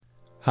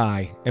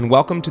Hi, and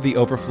welcome to the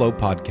Overflow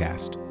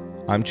Podcast.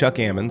 I'm Chuck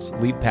Ammons,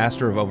 lead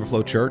pastor of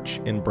Overflow Church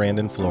in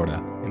Brandon, Florida,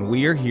 and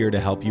we are here to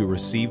help you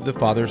receive the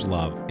Father's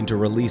love and to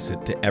release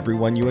it to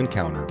everyone you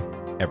encounter,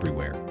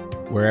 everywhere.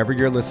 Wherever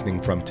you're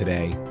listening from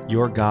today,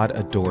 your God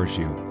adores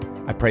you.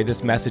 I pray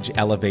this message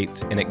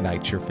elevates and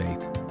ignites your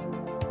faith.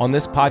 On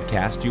this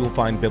podcast, you will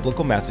find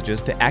biblical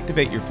messages to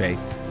activate your faith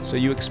so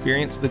you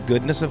experience the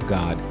goodness of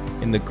God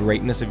and the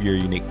greatness of your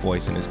unique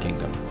voice in His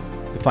kingdom.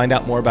 To find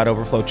out more about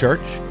Overflow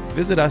Church,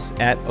 visit us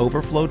at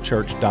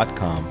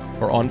overflowchurch.com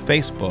or on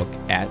Facebook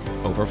at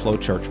Overflow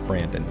Church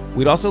Brandon.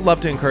 We'd also love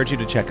to encourage you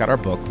to check out our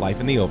book, Life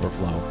in the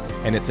Overflow,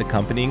 and its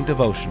accompanying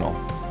devotional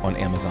on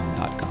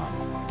Amazon.com.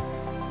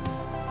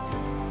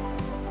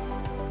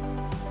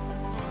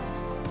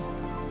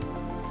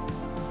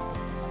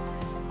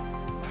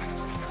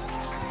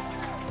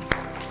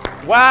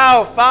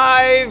 Wow,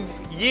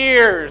 5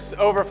 years,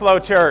 Overflow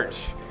Church.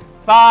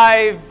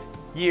 5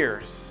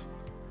 years.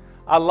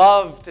 I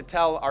love to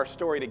tell our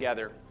story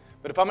together.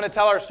 But if I'm going to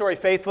tell our story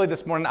faithfully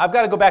this morning, I've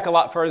got to go back a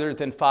lot further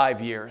than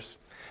 5 years.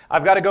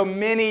 I've got to go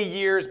many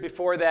years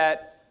before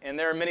that, and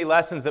there are many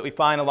lessons that we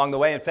find along the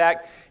way. In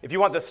fact, if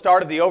you want the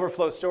start of the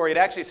Overflow story, it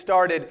actually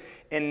started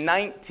in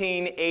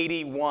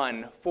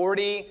 1981,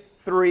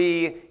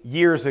 43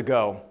 years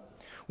ago,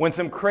 when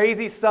some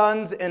crazy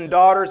sons and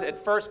daughters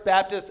at First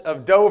Baptist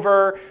of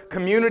Dover,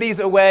 communities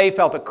away,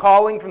 felt a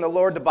calling from the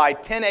Lord to buy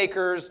 10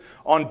 acres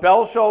on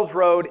Bell Shoals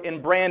Road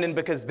in Brandon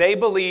because they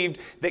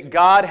believed that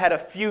God had a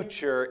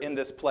future in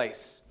this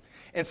place.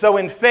 And so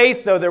in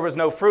faith, though there was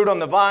no fruit on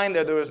the vine,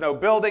 though there was no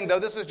building, though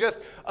this was just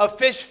a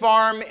fish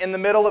farm in the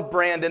middle of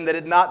Brandon that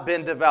had not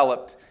been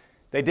developed,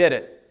 they did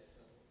it.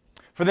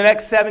 For the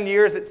next 7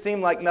 years, it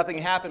seemed like nothing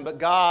happened, but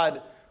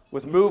God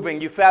was moving.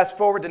 You fast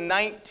forward to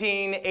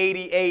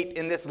 1988,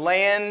 and this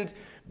land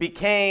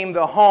became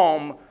the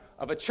home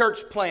of a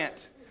church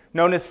plant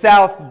known as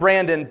South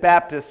Brandon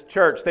Baptist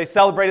Church. They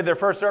celebrated their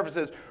first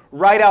services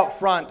right out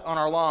front on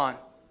our lawn.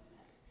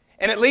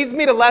 And it leads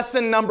me to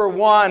lesson number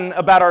 1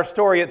 about our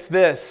story. It's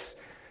this: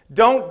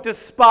 don't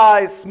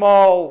despise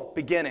small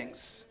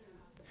beginnings.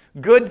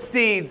 Good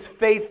seeds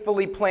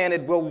faithfully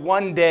planted will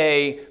one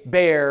day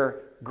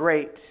bear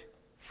great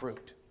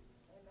fruit.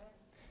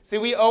 See,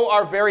 we owe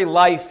our very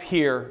life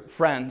here,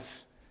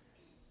 friends,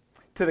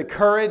 to the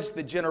courage,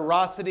 the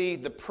generosity,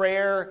 the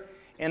prayer,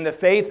 and the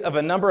faith of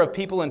a number of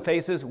people and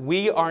faces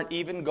we aren't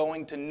even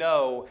going to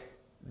know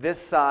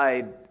this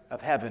side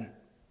of heaven.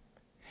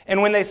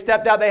 And when they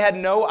stepped out, they had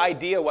no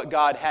idea what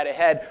God had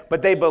ahead,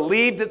 but they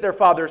believed that their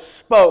Father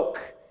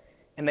spoke,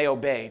 and they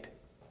obeyed.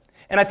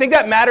 And I think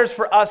that matters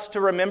for us to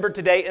remember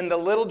today in the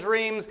little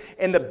dreams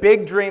and the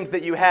big dreams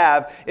that you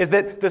have, is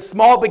that the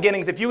small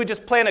beginnings, if you would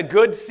just plant a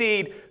good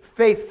seed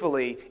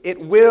faithfully, it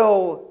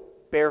will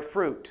bear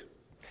fruit.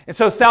 And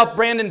so South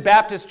Brandon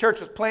Baptist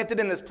Church was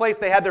planted in this place.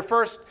 They had their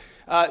first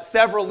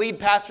several lead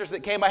pastors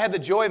that came. I had the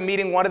joy of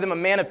meeting one of them, a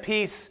man of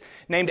peace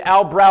named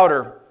Al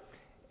Browder.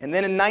 And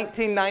then in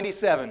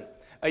 1997,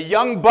 a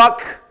young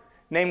buck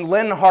named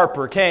Lynn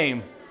Harper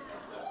came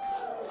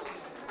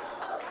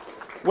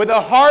with a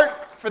heart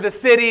for the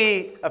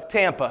city of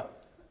Tampa.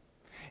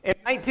 In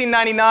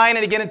 1999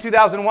 and again in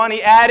 2001,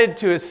 he added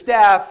to his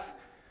staff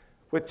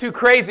with 2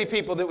 crazy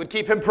people that would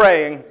keep him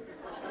praying.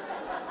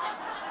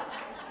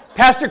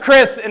 Pastor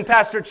Chris and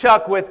Pastor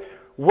Chuck with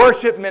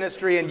worship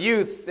ministry and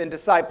youth and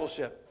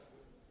discipleship.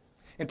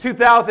 In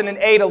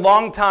 2008, a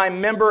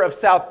longtime member of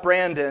South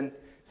Brandon,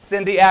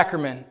 Cindy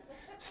Ackerman,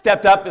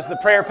 stepped up as the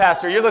prayer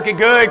pastor. You're looking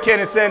good,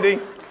 Ken and Cindy.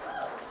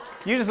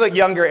 You just look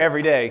younger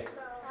every day.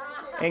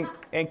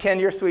 And Ken,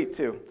 you're sweet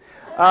too.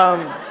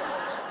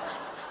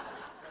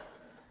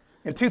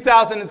 In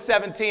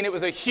 2017, it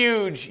was a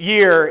huge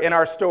year in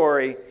our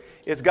story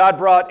as God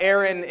brought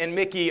Aaron and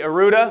Mickey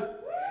Aruda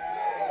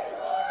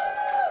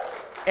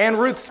and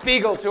Ruth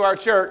Spiegel to our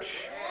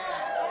church,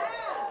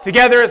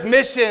 together as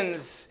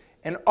missions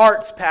and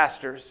arts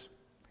pastors.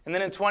 And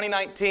then in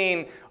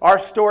 2019, our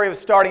story of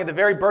starting at the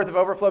very birth of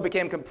Overflow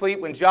became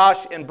complete when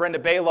Josh and Brenda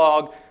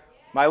Baylog,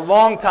 my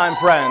longtime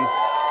friends,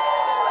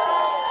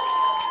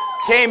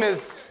 came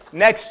as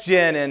next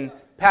gen and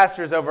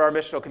pastors over our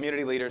missional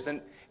community leaders.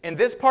 And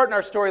this part in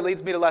our story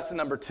leads me to lesson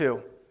number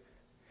 2.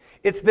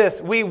 It's this: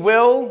 we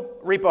will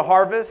reap a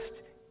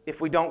harvest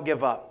if we don't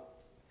give up.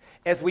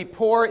 As we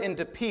pour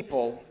into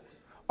people,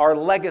 our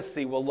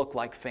legacy will look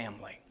like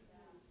family.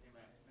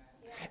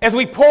 As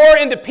we pour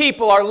into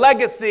people, our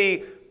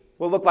legacy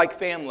will look like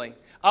family.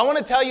 I want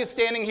to tell you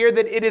standing here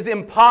that it is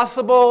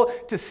impossible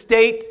to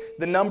state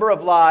the number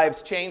of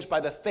lives changed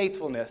by the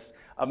faithfulness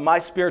of my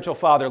spiritual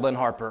father, Lynn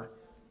Harper.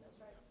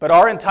 But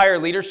our entire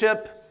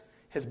leadership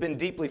has been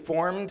deeply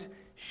formed,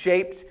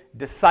 shaped,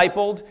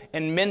 discipled,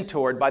 and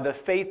mentored by the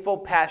faithful,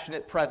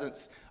 passionate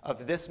presence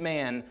of this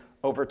man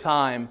over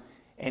time.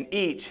 And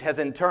each has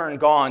in turn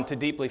gone to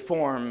deeply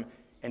form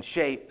and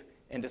shape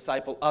and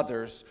disciple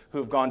others who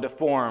have gone to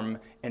form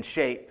and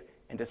shape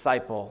and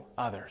disciple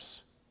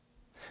others.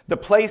 The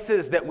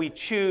places that we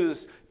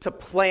choose to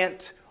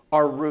plant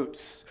our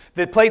roots.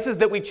 The places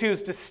that we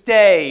choose to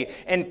stay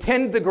and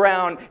tend the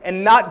ground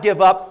and not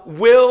give up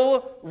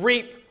will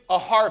reap a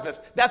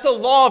harvest. That's a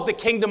law of the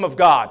kingdom of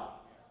God.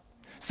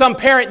 Some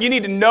parent, you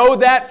need to know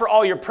that for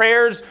all your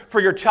prayers for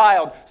your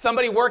child.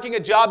 Somebody working a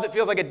job that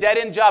feels like a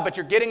dead-end job, but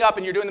you're getting up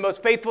and you're doing the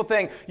most faithful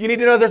thing. You need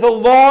to know there's a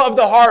law of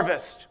the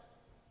harvest.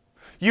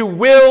 You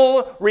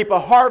will reap a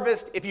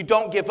harvest if you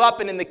don't give up.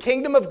 And in the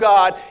kingdom of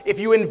God, if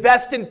you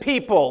invest in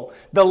people,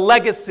 the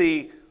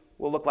legacy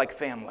will look like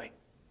family.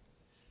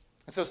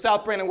 So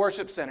South Brandon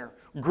Worship Center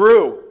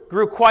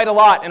grew quite a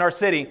lot in our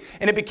city,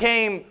 and it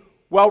became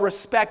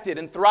well-respected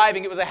and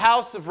thriving. It was a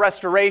house of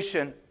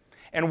restoration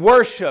and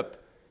worship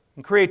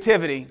and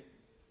creativity.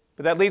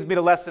 But that leads me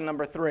to lesson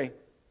number 3.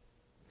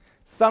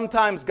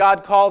 Sometimes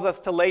God calls us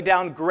to lay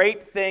down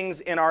great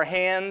things in our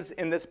hands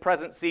in this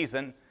present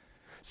season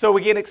so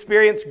we can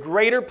experience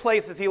greater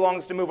places He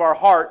longs to move our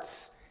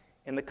hearts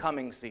in the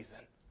coming season.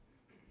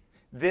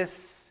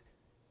 This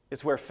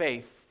is where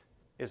faith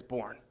is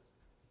born.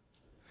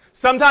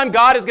 Sometime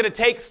God is going to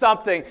take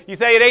something. You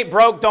say it ain't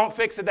broke, don't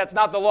fix it. That's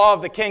not the law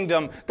of the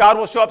kingdom. God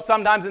will show up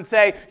sometimes and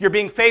say, you're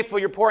being faithful,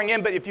 you're pouring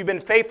in, but if you've been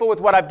faithful with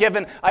what I've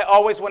given, I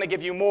always want to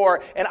give you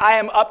more. And I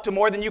am up to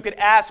more than you could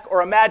ask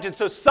or imagine.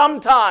 So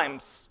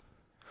sometimes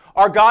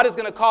our God is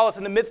going to call us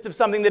in the midst of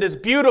something that is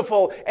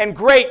beautiful and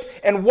great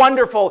and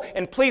wonderful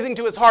and pleasing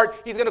to His heart.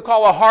 He's going to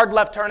call a hard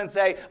left turn and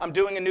say, I'm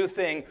doing a new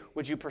thing.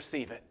 Would you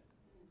perceive it?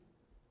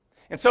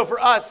 And so for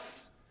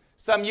us,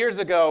 some years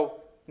ago,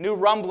 new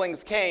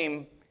rumblings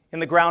came in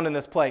the ground in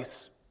this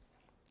place.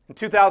 In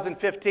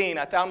 2015,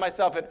 I found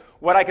myself at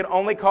what I could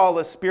only call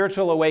a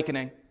spiritual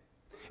awakening.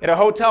 In a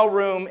hotel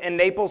room in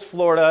Naples,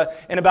 Florida,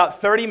 in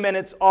about 30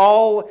 minutes,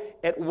 all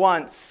at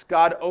once,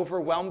 God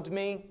overwhelmed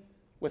me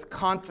with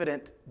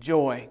confident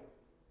joy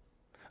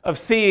of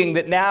seeing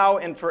that now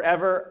and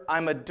forever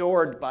I'm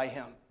adored by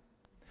Him,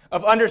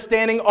 of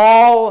understanding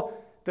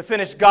all the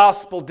finished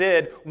gospel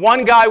did.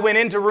 One guy went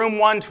into room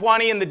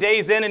 120 in the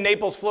Days Inn in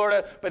Naples,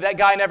 Florida, but that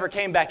guy never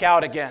came back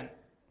out again.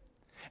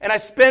 And I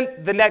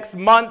spent the next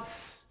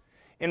months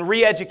in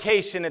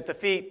re-education at the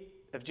feet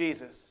of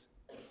Jesus.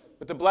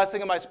 With the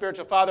blessing of my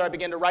spiritual father, I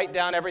began to write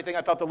down everything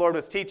I felt the Lord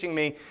was teaching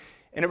me.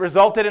 And it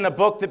resulted in a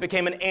book that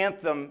became an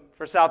anthem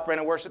for South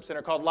Brandon Worship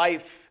Center called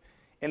Life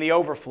in the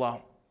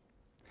Overflow.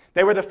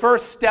 They were the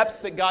first steps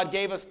that God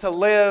gave us to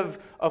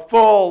live a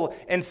full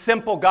and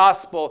simple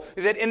gospel.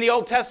 That in the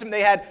Old Testament, they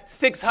had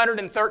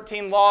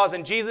 613 laws,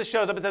 and Jesus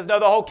shows up and says,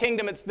 no, the whole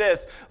kingdom, it's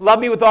this. Love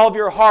me with all of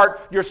your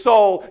heart, your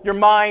soul, your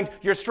mind,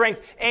 your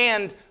strength,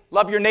 and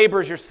love your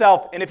neighbor as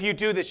yourself. And if you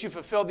do this, you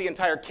fulfill the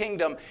entire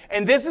kingdom.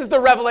 And this is the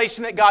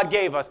revelation that God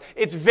gave us.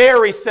 It's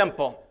very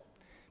simple.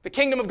 The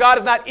kingdom of God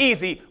is not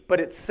easy, but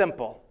it's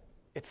simple.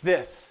 It's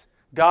this.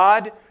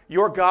 God,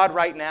 your God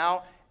right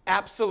now,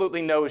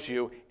 absolutely knows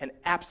you and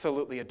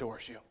absolutely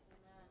adores you.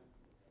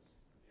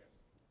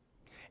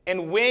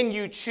 And when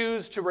you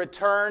choose to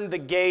return the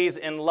gaze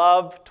in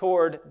love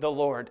toward the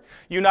Lord,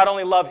 you not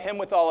only love Him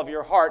with all of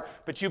your heart,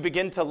 but you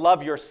begin to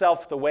love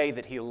yourself the way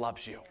that He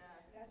loves you.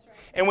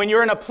 And when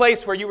you're in a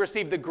place where you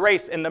receive the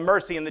grace and the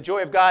mercy and the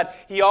joy of God,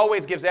 He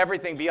always gives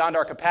everything beyond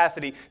our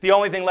capacity. The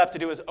only thing left to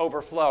do is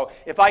overflow.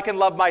 If I can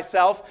love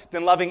myself,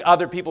 then loving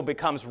other people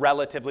becomes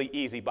relatively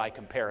easy by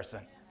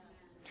comparison.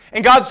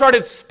 And God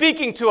started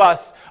speaking to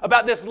us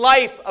about this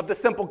life of the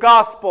simple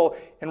gospel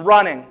and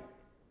running.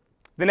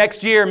 The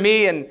next year,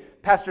 me and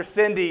Pastor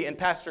Cindy and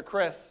Pastor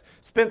Chris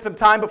spent some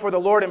time before the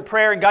Lord in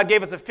prayer, and God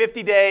gave us a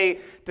 50-day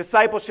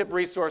discipleship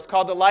resource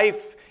called the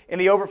Life in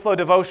the Overflow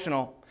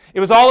Devotional. It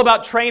was all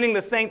about training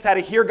the saints how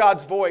to hear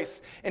God's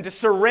voice and to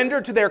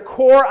surrender to their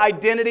core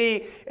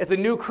identity as a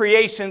new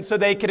creation so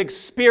they could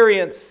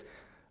experience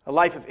a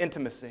life of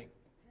intimacy.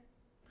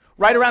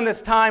 Right around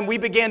this time, we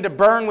began to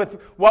burn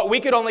with what we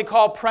could only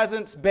call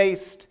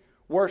presence-based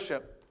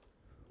worship.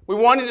 We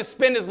wanted to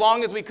spend as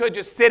long as we could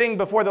just sitting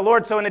before the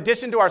Lord. So in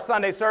addition to our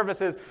Sunday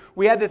services,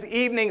 we had this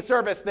evening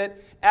service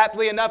that,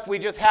 aptly enough, we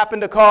just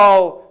happened to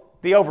call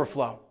the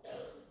Overflow.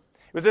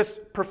 It was this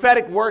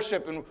prophetic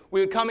worship, and we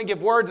would come and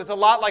give words. It's a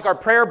lot like our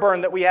prayer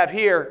burn that we have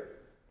here.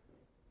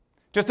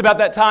 Just about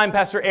that time,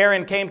 Pastor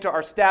Aaron came to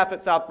our staff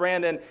at South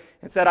Brandon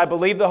and said, I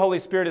believe the Holy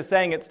Spirit is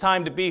saying it's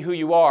time to be who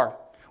you are.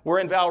 We're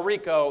in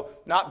Valrico,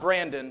 not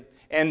Brandon,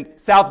 and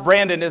South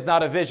Brandon is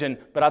not a vision,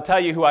 but I'll tell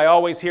you who I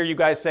always hear you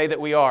guys say that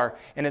we are,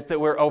 and it's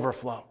that we're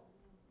Overflow.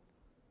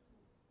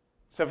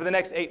 So for the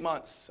next 8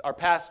 months, our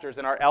pastors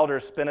and our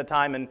elders spent a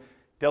time in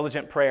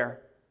diligent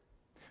prayer.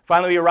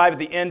 Finally, we arrive at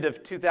the end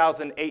of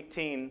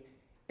 2018,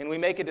 and we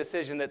make a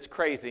decision that's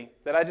crazy,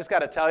 that I just got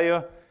to tell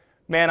you,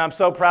 man, I'm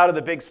so proud of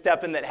the big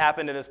step-in that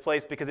happened in this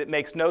place because it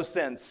makes no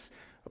sense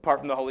apart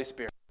from the Holy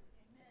Spirit.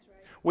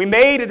 We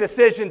made a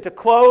decision to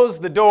close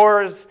the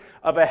doors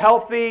of a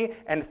healthy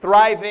and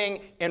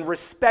thriving and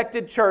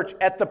respected church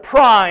at the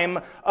prime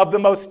of the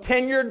most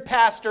tenured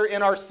pastor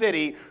in our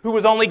city who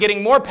was only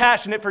getting more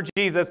passionate for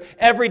Jesus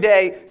every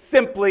day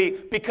simply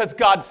because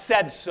God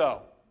said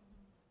so.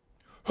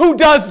 Who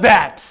does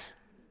that?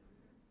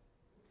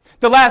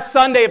 The last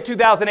Sunday of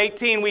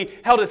 2018, we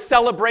held a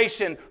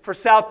celebration for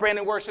South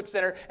Brandon Worship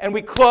Center, and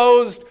we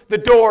closed the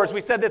doors. We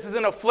said this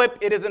isn't a flip,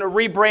 it isn't a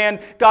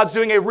rebrand. God's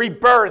doing a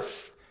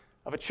rebirth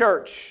of a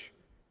church.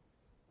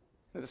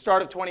 At the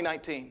start of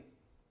 2019,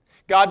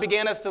 God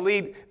began to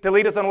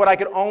lead us on what I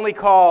could only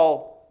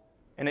call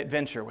an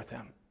adventure with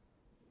Him.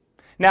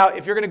 Now,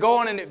 if you're going to go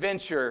on an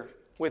adventure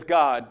with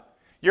God,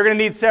 you're going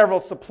to need several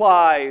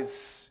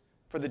supplies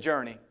for the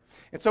journey.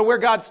 And so where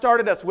God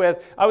started us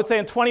with, I would say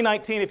in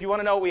 2019, if you want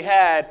to know what we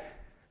had,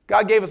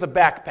 God gave us a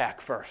backpack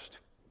first.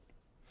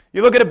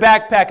 You look at a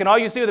backpack, and all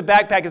you see with a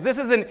backpack is this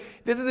is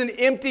an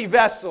empty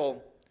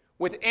vessel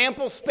with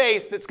ample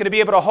space that's going to be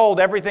able to hold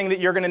everything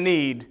that you're going to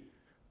need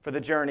for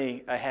the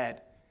journey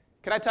ahead.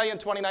 Can I tell you, in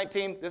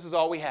 2019, this is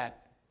all we had.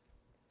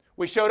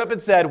 We showed up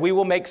and said, we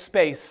will make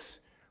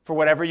space for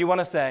whatever you want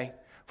to say,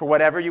 for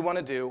whatever you want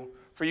to do,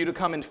 for you to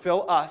come and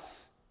fill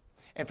us,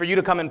 and for you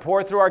to come and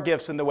pour through our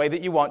gifts in the way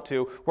that you want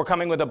to. We're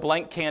coming with a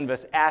blank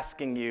canvas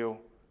asking you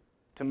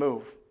to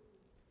move.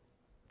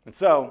 And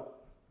so,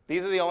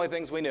 these are the only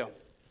things we knew.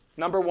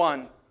 Number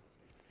one,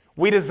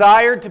 we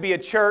desired to be a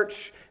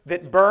church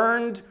that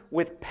burned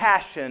with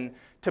passion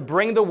to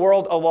bring the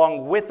world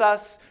along with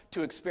us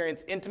to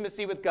experience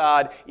intimacy with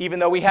God, even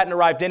though we hadn't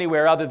arrived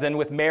anywhere other than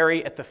with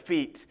Mary at the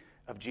feet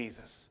of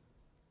Jesus.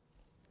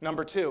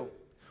 Number two,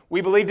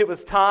 we believed it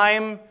was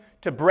time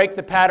to break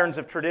the patterns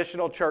of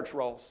traditional church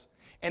roles,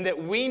 and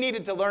that we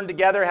needed to learn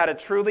together how to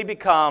truly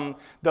become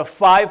the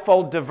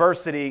fivefold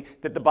diversity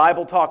that the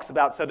Bible talks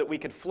about so that we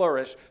could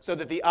flourish, so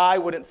that the eye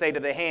wouldn't say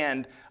to the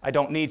hand, I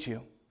don't need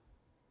you.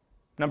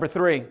 Number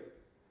three,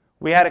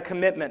 we had a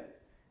commitment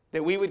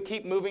that we would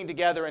keep moving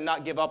together and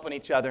not give up on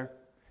each other,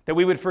 that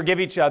we would forgive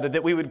each other,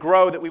 that we would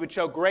grow, that we would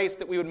show grace,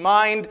 that we would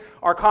mind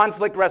our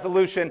conflict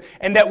resolution,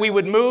 and that we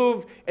would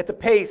move at the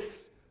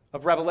pace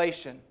of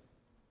revelation.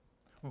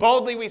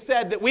 Boldly we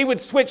said that we would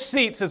switch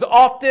seats as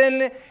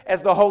often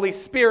as the Holy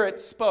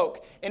Spirit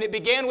spoke. And it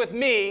began with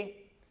me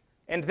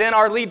and then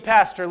our lead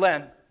pastor,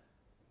 Len.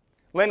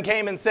 Len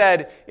came and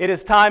said, it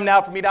is time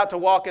now for me not to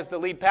walk as the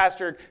lead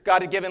pastor.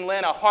 God had given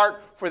Len a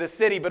heart for the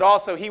city, but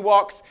also he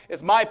walks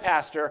as my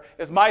pastor,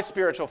 as my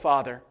spiritual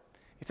father.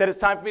 He said, it's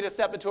time for me to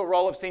step into a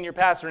role of senior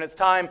pastor, and it's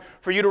time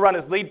for you to run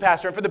as lead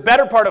pastor. And for the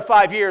better part of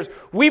 5 years,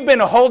 we've been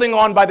holding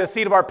on by the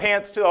seat of our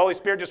pants to the Holy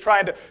Spirit, just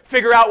trying to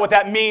figure out what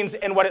that means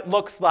and what it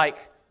looks like.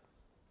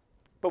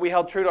 But we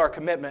held true to our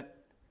commitment,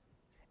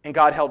 and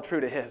God held true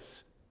to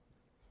His.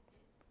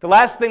 The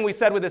last thing we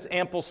said with this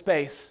ample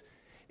space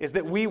is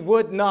that we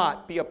would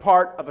not be a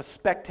part of a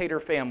spectator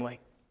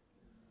family,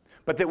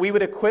 but that we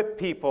would equip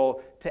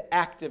people to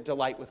active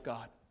delight with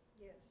God.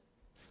 Yes.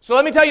 So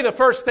let me tell you the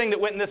first thing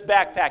that went in this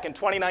backpack in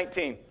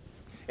 2019.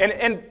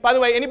 And by the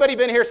way, anybody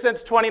been here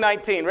since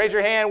 2019? Raise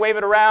your hand, wave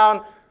it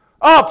around.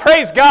 Oh,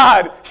 praise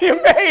God,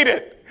 you made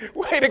it.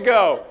 Way to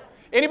go.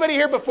 Anybody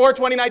here before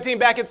 2019,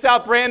 back in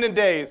South Brandon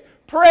days?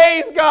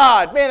 Praise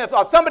God. Man, that's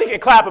awesome. Somebody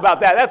can clap about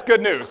that. That's good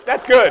news.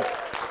 That's good.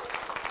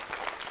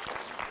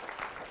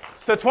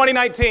 So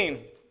 2019,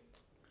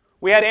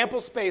 we had ample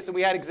space and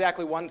we had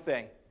exactly one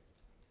thing.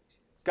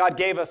 God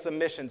gave us a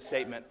mission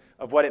statement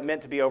of what it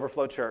meant to be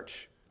Overflow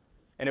Church.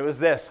 And it was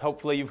this.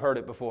 Hopefully you've heard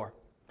it before.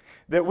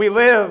 That we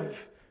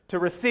live to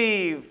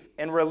receive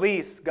and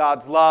release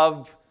God's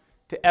love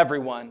to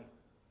everyone,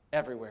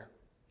 everywhere.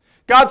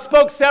 God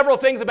spoke several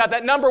things about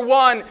that. Number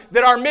one,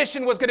 that our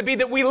mission was going to be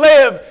that we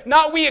live,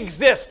 not we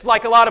exist,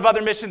 like a lot of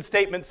other mission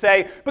statements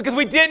say, because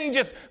we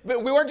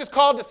weren't just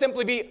called to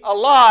simply be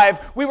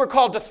alive, we were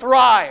called to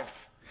thrive.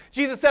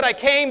 Jesus said, I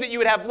came that you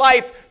would have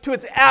life to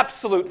its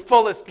absolute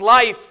fullest,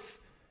 life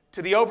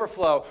to the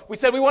overflow. We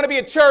said we want to be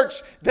a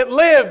church that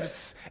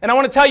lives. And I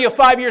want to tell you,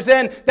 5 years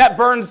in, that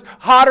burns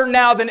hotter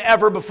now than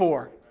ever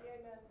before.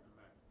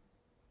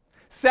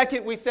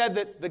 Second, we said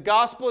that the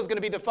gospel is going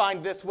to be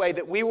defined this way,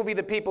 that we will be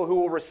the people who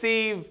will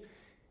receive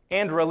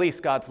and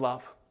release God's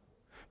love.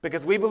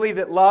 Because we believe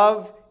that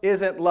love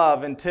isn't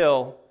love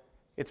until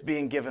it's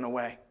being given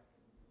away.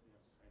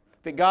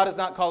 That God is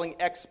not calling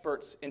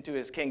experts into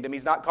His kingdom.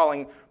 He's not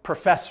calling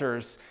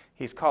professors.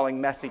 He's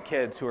calling messy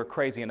kids who are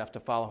crazy enough to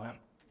follow Him.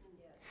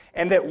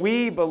 And that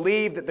we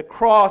believe that the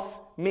cross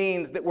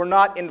means that we're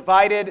not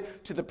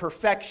invited to the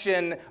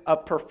perfection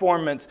of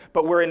performance,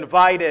 but we're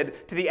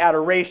invited to the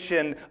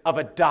adoration of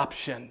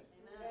adoption.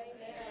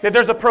 Amen. That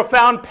there's a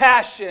profound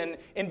passion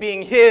in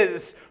being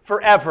His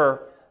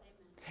forever.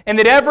 And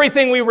that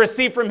everything we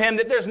receive from Him,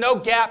 that there's no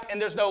gap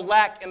and there's no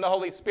lack in the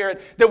Holy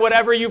Spirit, that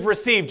whatever you've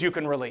received, you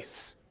can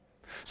release.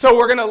 So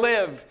we're going to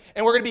live,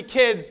 and we're going to be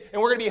kids,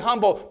 and we're going to be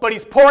humble, but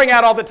He's pouring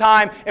out all the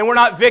time, and we're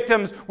not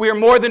victims. We are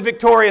more than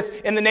victorious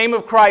in the name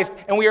of Christ,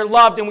 and we are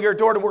loved, and we are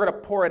adored, and we're going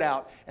to pour it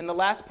out. And the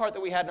last part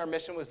that we had in our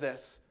mission was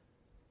this,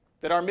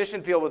 that our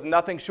mission field was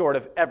nothing short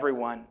of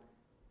everyone,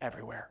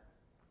 everywhere.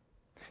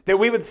 That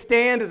we would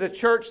stand as a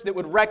church that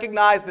would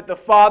recognize that the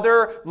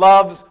Father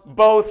loves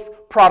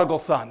both prodigal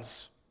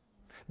sons.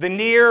 the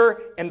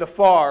near and the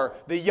far,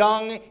 the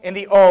young and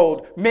the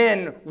old,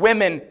 men,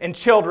 women, and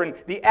children,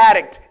 the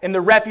addict and the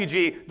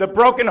refugee, the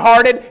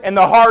brokenhearted and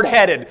the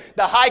hard-headed,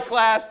 the high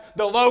class,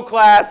 the low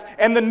class,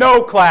 and the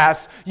no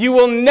class. You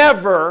will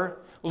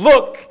never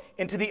look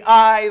into the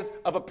eyes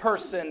of a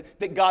person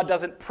that God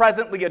doesn't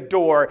presently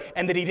adore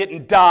and that He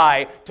didn't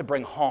die to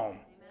bring home.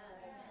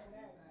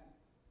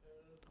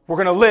 We're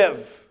going to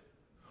live.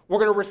 We're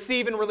going to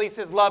receive and release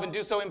His love and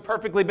do so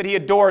imperfectly, but He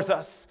adores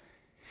us.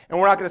 And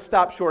we're not going to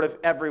stop short of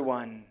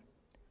everyone,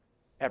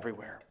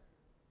 everywhere.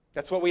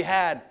 That's what we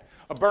had,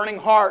 a burning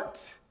heart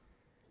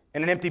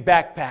and an empty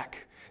backpack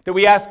that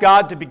we asked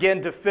God to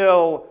begin to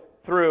fill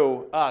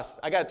through us.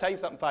 I got to tell you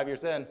something, 5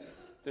 years in,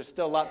 there's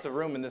still lots of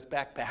room in this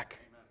backpack.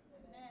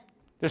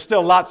 There's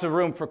still lots of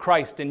room for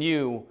Christ in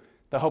you,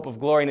 the hope of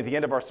glory. And at the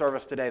end of our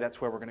service today, that's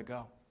where we're going to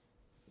go.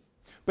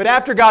 But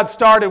after God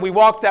started, we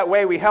walked that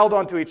way, we held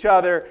on to each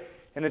other,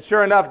 and then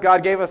sure enough,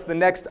 God gave us the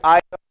next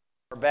item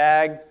in our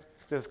bag.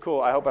 This is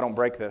cool. I hope I don't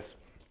break this.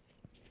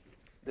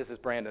 This is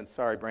Brandon.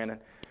 Sorry, Brandon.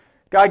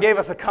 God gave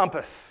us a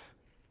compass.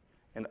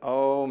 And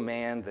oh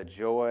man, the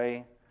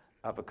joy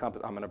of a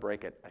compass. I'm going to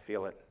break it. I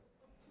feel it.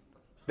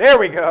 There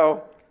we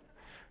go.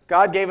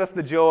 God gave us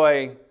the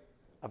joy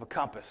of a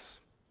compass.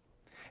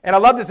 And I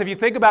love this. If you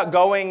think about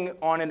going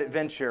on an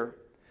adventure,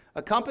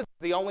 a compass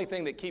is the only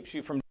thing that keeps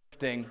you from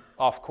drifting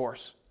off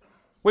course.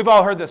 We've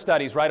all heard the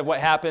studies, right, of what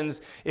happens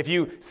if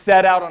you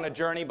set out on a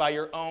journey by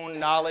your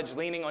own knowledge,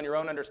 leaning on your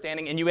own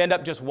understanding, and you end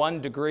up just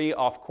 1 degree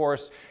off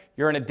course.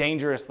 You're in a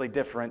dangerously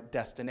different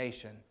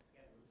destination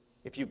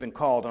if you've been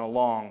called on a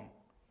long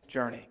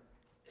journey.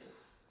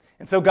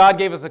 And so God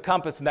gave us a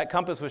compass, and that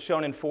compass was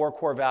shown in 4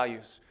 core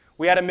values.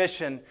 We had a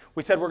mission.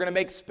 We said we're going to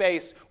make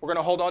space. We're going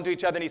to hold on to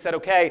each other. And He said,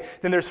 okay,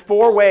 then there's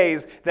 4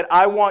 ways that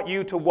I want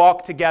you to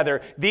walk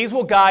together. These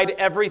will guide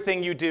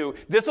everything you do.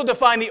 This will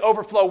define the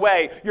Overflow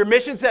way. Your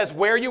mission says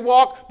where you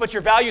walk, but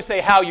your values say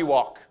how you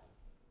walk.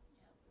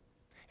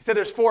 He said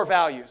there's 4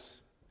 values.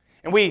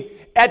 And we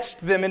etched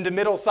them into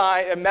metal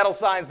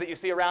signs that you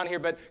see around here,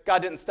 but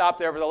God didn't stop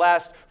there. Over the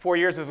last 4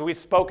 years, as we've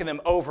spoken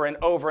them over and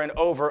over and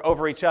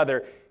over each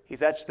other,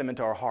 He's etched them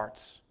into our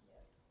hearts.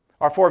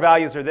 Our 4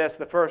 values are this.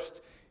 The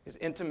first is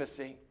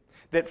intimacy.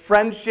 That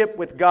friendship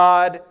with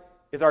God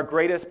is our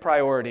greatest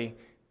priority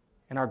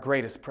and our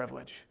greatest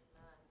privilege.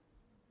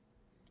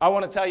 I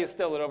want to tell you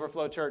still at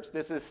Overflow Church,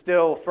 this is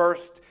still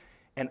first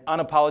and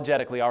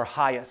unapologetically our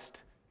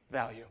highest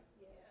value.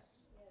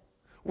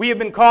 We have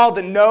been called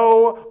to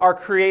know our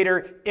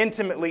Creator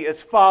intimately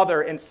as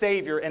Father and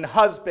Savior and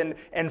husband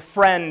and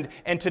friend,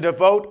 and to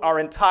devote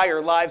our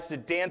entire lives to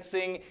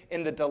dancing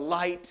in the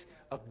delight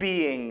of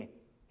being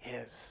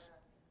His.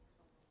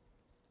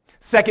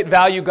 Second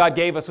value God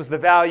gave us was the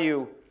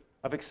value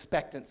of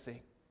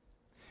expectancy.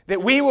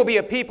 That we will be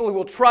a people who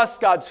will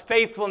trust God's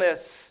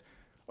faithfulness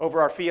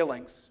over our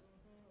feelings.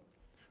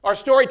 Our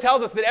story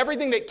tells us that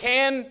everything that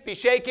can be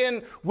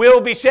shaken will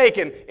be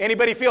shaken.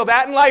 Anybody feel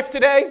that in life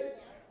today?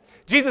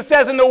 Jesus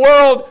says in the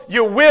world,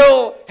 you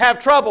will have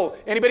trouble.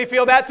 Anybody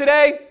feel that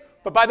today?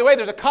 But by the way,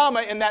 there's a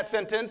comma in that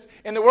sentence.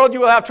 In the world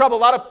you will have trouble. A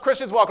lot of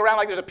Christians walk around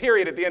like there's a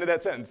period at the end of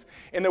that sentence.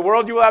 In the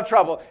world you will have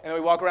trouble. And then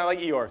we walk around like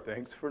Eeyore.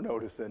 Thanks for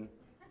noticing.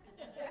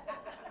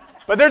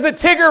 But there's a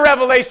Tigger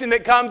revelation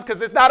that comes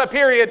because it's not a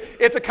period,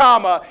 it's a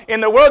comma.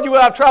 In the world you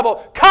will have trouble,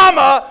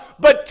 comma,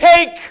 but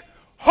take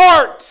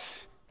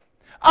heart.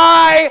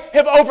 I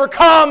have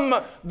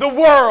overcome the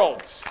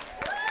world.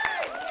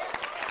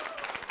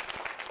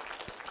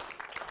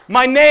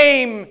 My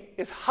name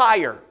is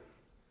higher.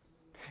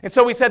 And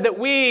so we said that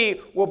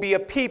we will be a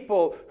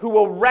people who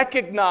will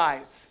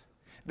recognize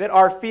that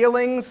our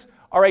feelings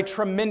are a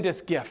tremendous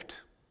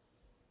gift.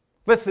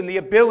 Listen, the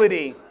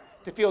ability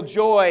to feel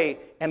joy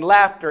and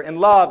laughter and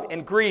love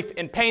and grief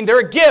and pain, they're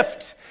a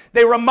gift.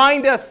 They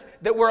remind us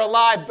that we're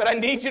alive. But I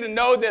need you to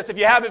know this, if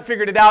you haven't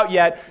figured it out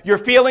yet, your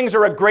feelings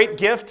are a great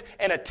gift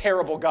and a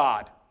terrible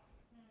God.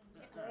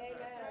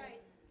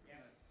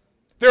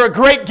 They're a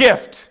great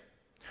gift,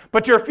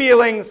 but your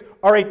feelings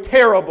are a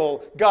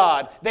terrible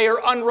God. They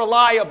are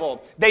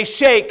unreliable. They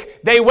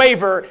shake, they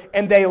waver,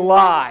 and they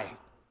lie.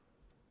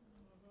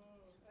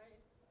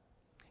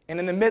 And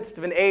in the midst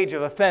of an age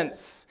of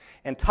offense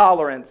and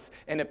tolerance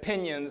and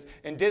opinions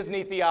and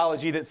Disney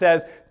theology that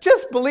says,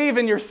 just believe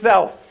in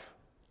yourself,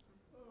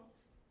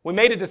 we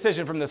made a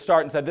decision from the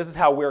start and said, this is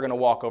how we're going to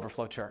walk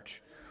Overflow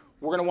Church.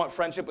 We're going to want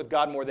friendship with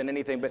God more than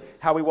anything, but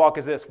how we walk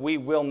is this: we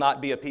will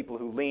not be a people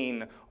who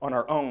lean on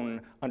our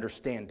own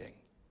understanding.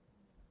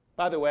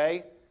 By the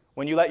way,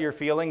 when you let your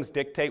feelings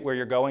dictate where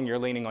you're going, you're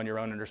leaning on your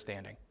own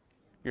understanding.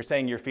 You're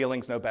saying your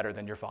feelings know better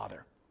than your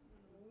Father.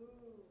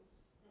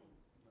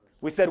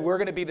 We said we're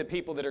going to be the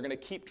people that are going to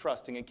keep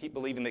trusting and keep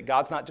believing that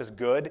God's not just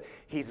good,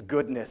 He's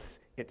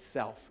goodness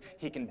itself.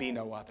 He can be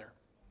no other.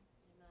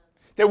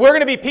 That we're going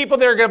to be people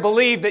that are going to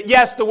believe that,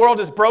 yes, the world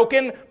is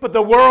broken, but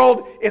the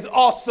world is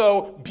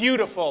also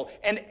beautiful.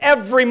 And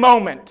every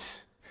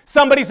moment,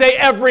 somebody say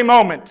every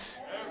moment.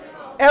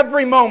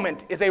 Every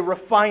moment is a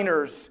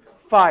refiner's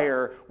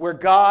fire where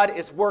God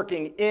is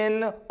working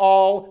in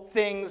all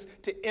things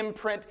to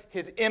imprint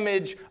his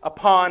image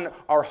upon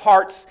our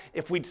hearts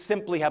if we'd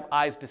simply have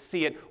eyes to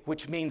see it,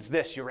 which means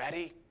this. You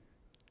ready?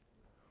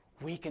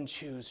 We can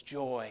choose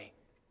joy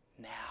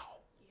now.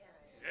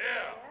 Yes.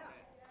 Yeah.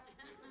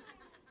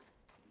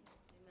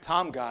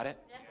 Tom got it.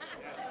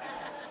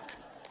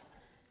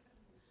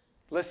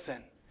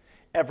 Listen,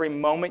 every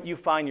moment you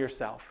find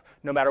yourself,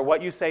 no matter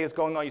what you say is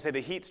going on, you say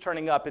the heat's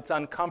turning up, it's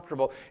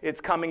uncomfortable,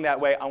 it's coming that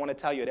way. I want to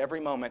tell you, at every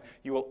moment,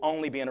 you will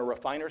only be in a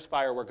refiner's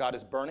fire where God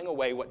is burning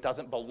away what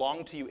doesn't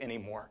belong to you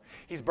anymore.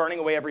 He's burning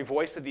away every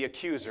voice of the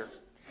accuser.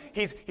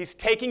 He's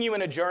taking you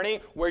in a journey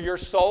where your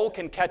soul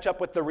can catch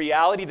up with the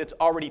reality that's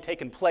already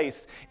taken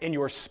place in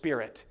your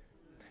spirit.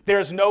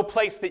 There's no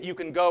place that you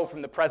can go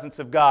from the presence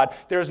of God.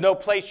 There's no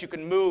place you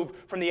can move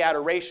from the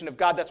adoration of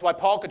God. That's why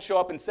Paul could show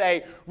up and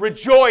say,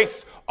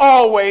 rejoice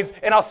always.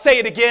 And I'll say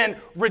it again,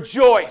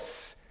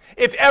 rejoice.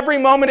 If every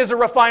moment is a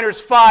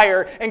refiner's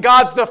fire and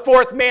God's the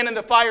fourth man in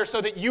the fire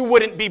so that you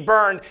wouldn't be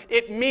burned,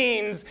 it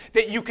means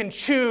that you can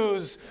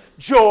choose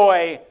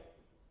joy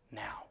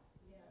now.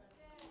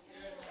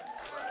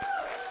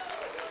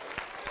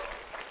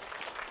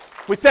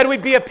 We said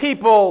we'd be a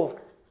people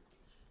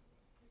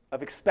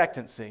of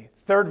expectancy.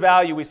 Third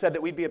value, we said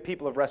that we'd be a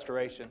people of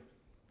restoration.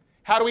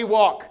 How do we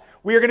walk?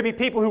 We are going to be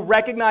people who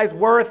recognize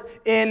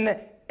worth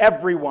in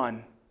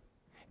everyone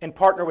and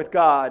partner with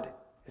God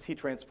as he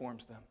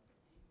transforms them.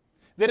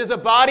 That as a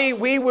body,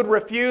 we would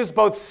refuse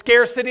both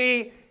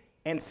scarcity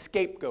and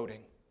scapegoating.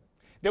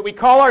 That we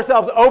call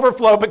ourselves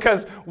Overflow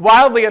because,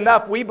 wildly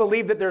enough, we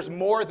believe that there's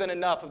more than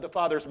enough of the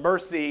Father's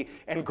mercy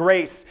and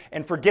grace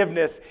and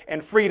forgiveness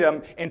and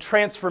freedom and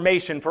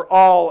transformation for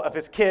all of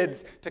his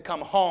kids to come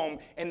home,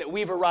 and that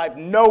we've arrived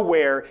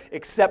nowhere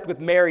except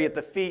with Mary at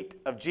the feet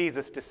of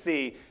Jesus to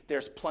see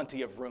there's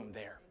plenty of room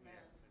there.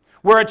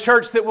 We're a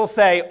church that will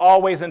say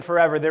always and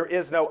forever, there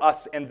is no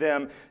us and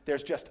them,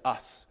 there's just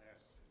us.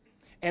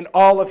 And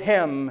all of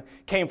him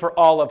came for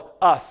all of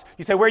us.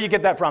 You say, where do you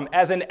get that from?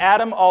 As in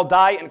Adam all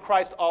die, in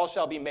Christ all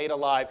shall be made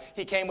alive.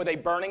 He came with a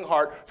burning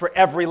heart for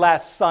every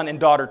last son and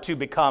daughter to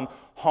become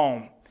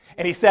home.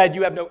 And he said,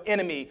 you have no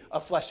enemy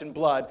of flesh and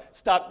blood.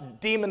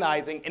 Stop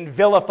demonizing and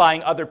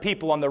vilifying other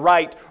people on the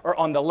right or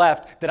on the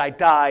left that I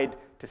died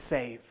to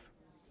save.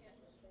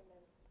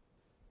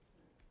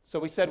 So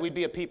we said we'd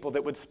be a people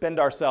that would spend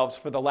ourselves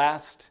for the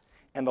last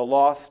and the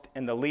lost,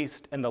 and the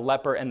least, and the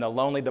leper, and the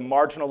lonely, the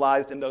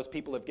marginalized, and those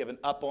people have given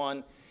up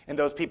on, and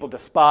those people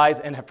despise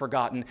and have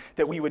forgotten,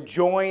 that we would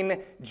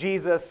join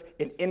Jesus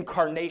in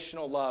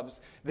incarnational loves,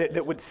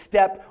 that would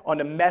step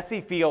onto messy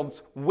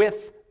fields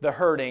with the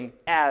hurting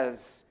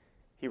as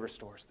he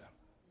restores them.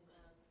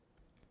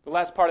 The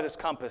last part of this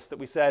compass that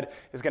we said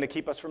is going to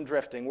keep us from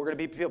drifting. We're going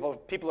to be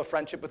people of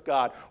friendship with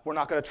God. We're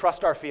not going to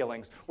trust our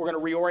feelings. We're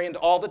going to reorient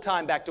all the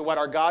time back to what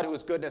our God, who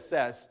is goodness,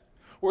 says.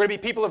 We're going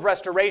to be people of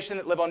restoration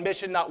that live on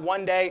mission, not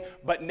one day,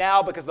 but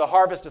now, because the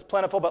harvest is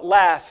plentiful. But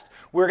last,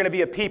 we're going to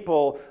be a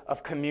people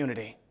of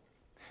community.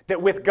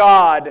 That with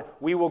God,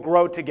 we will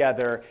grow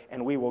together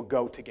and we will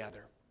go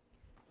together.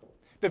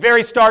 The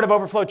very start of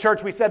Overflow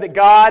Church, we said that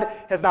God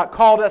has not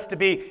called us to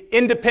be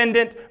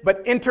independent,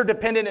 but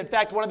interdependent. In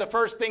fact, one of the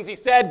first things he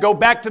said, go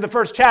back to the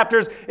first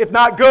chapters, it's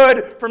not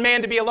good for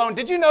man to be alone.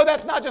 Did you know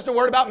that's not just a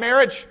word about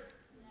marriage?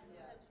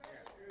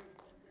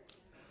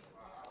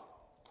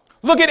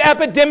 Look at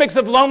epidemics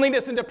of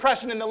loneliness and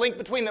depression and the link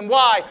between them.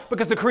 Why?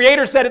 Because the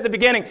Creator said at the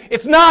beginning,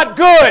 it's not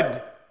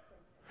good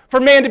for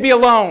man to be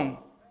alone.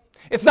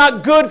 It's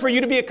not good for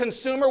you to be a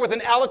consumer with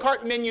an a la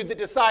carte menu that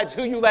decides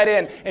who you let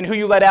in and who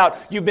you let out.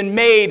 You've been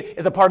made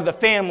as a part of the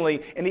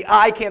family, and the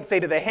eye can't say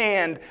to the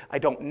hand, I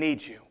don't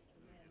need you.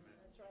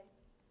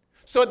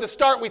 So at the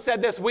start we said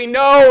this, we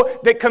know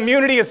that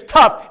community is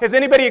tough. Has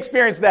anybody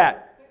experienced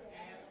that?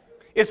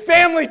 Is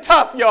family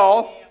tough,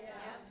 y'all?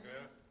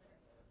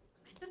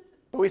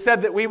 But we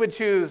said that we would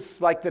choose,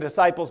 like the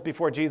disciples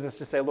before Jesus,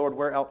 to say, Lord,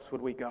 where else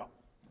would we go?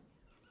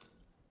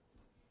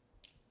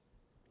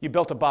 You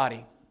built a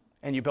body,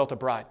 and you built a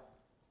bride.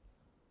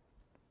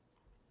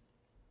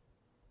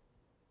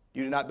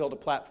 You did not build a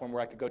platform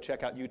where I could go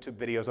check out YouTube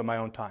videos on my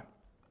own time.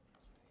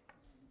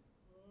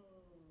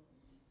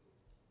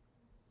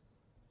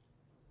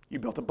 You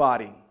built a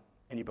body,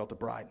 and you built a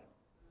bride.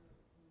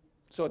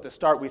 So at the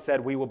start, we said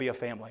we will be a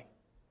family,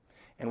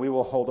 and we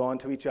will hold on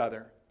to each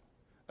other,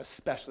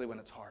 especially when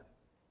it's hard.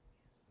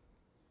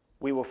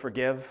 We will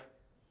forgive,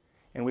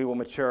 and we will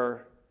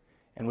mature,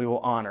 and we will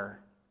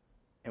honor,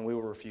 and we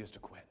will refuse to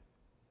quit.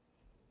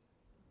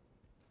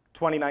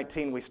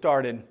 2019, we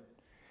started,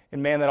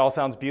 and man, that all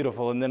sounds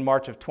beautiful. And then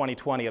March of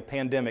 2020, a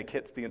pandemic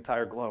hits the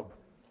entire globe.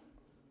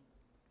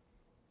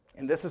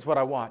 And this is what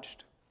I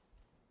watched.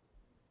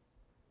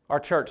 Our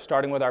church,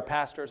 starting with our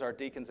pastors, our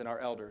deacons, and our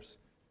elders,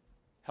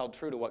 held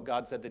true to what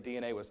God said the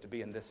DNA was to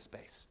be in this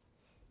space.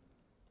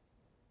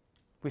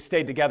 We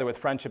stayed together with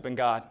friendship in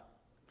God.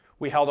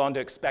 We held on to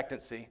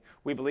expectancy.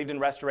 We believed in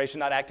restoration,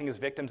 not acting as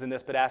victims in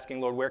this, but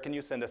asking, Lord, where can you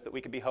send us that we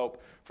could be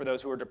hope for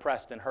those who are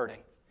depressed and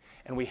hurting?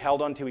 And we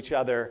held on to each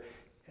other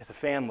as a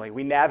family.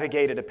 We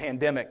navigated a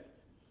pandemic.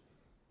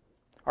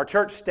 Our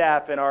church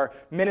staff and our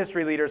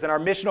ministry leaders and our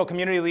missional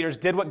community leaders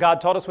did what God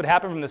told us would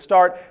happen from the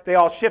start. They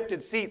all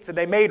shifted seats and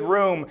they made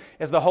room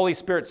as the Holy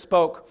Spirit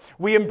spoke.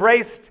 We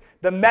embraced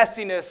the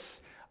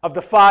messiness of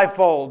the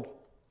fivefold,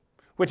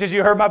 which, as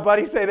you heard my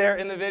buddy say there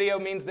in the video,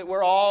 means that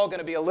we're all going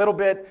to be a little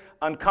bit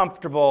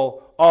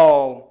uncomfortable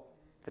all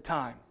the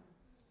time.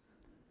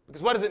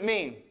 Because what does it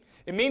mean?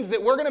 It means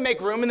that we're going to make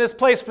room in this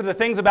place for the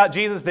things about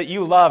Jesus that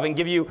you love and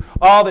give you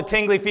all the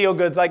tingly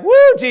feel-goods like, woo,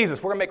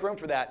 Jesus. We're going to make room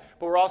for that.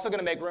 But we're also going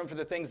to make room for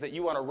the things that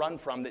you want to run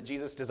from that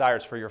Jesus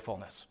desires for your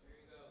fullness.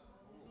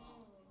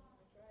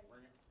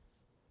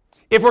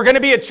 If we're going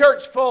to be a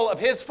church full of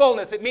His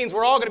fullness, it means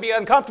we're all going to be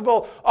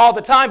uncomfortable all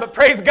the time. But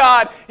praise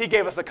God, He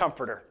gave us a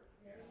comforter.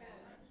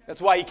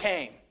 That's why He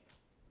came.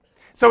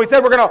 So He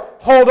said we're going to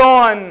hold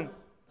on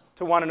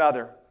to one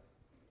another.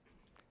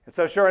 And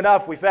so sure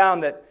enough, we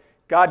found that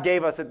God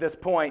gave us at this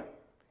point,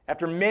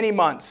 after many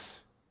months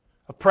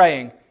of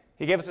praying,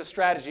 He gave us a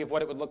strategy of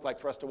what it would look like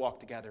for us to walk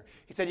together.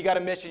 He said, you got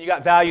a mission, you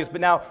got values,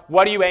 but now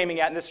what are you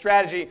aiming at? And this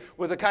strategy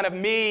was a kind of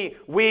me,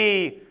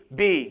 we,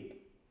 be.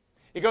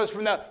 It goes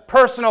from the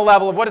personal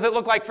level of what does it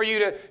look like for you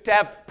to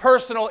have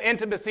personal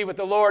intimacy with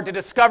the Lord, to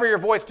discover your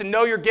voice, to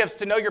know your gifts,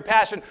 to know your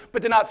passion,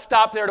 but to not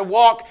stop there, to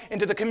walk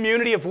into the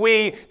community of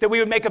we, that we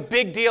would make a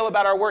big deal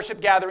about our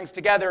worship gatherings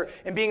together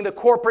and being the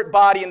corporate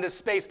body in this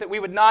space, that we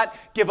would not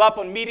give up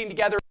on meeting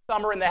together as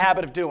some are in the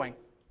habit of doing.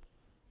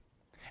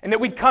 And that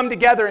we'd come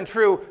together in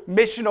true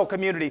missional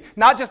community,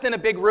 not just in a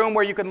big room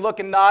where you can look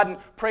and nod and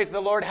praise the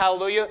Lord,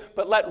 hallelujah,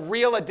 but let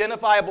real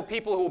identifiable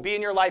people who will be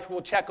in your life who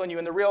will check on you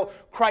in the real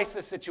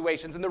crisis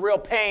situations, in the real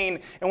pain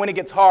and when it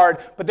gets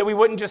hard, but that we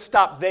wouldn't just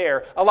stop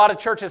there. A lot of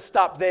churches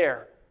stop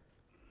there.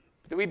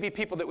 That we'd be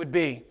people that would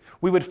be.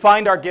 We would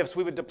find our gifts,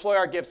 we would deploy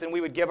our gifts, and we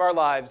would give our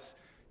lives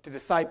to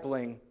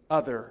discipling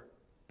other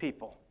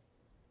people.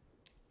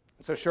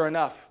 And so sure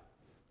enough,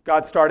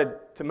 God started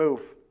to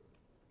move.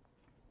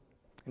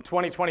 In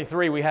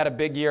 2023, we had a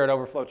big year at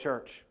Overflow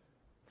Church.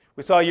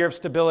 We saw a year of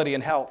stability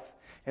and health.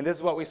 And this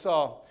is what we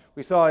saw.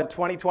 We saw in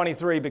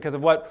 2023, because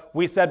of what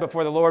we said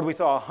before the Lord, we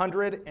saw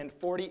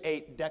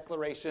 148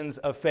 declarations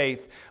of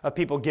faith of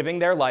people giving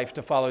their life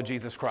to follow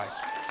Jesus Christ.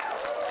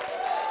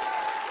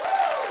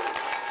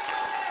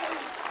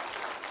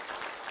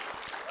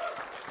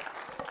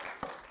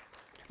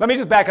 Let me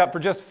just back up for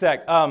just a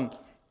sec.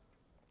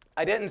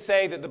 I didn't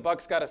say that the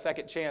Bucs got a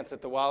second chance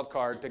at the wild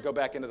card to go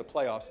back into the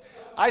playoffs.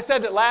 I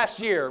said that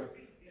last year,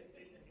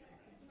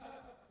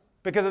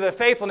 because of the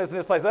faithfulness in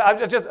this place,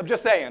 I'm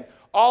just saying,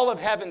 all of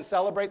heaven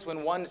celebrates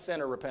when one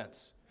sinner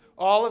repents.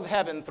 All of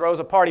heaven throws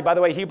a party. By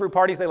the way, Hebrew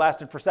parties, they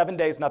lasted for 7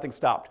 days, nothing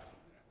stopped.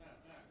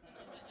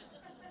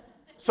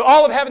 So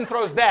all of heaven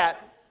throws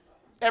that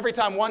every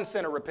time one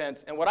sinner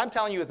repents. And what I'm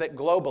telling you is that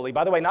globally,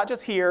 by the way, not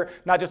just here,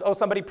 not just, oh,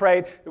 somebody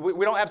prayed.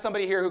 We don't have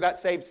somebody here who got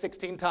saved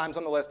 16 times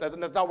on the list. That's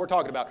not what we're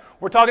talking about.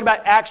 We're talking about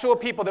actual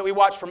people that we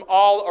watch from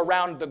all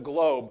around the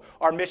globe.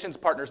 Our missions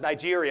partners,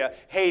 Nigeria,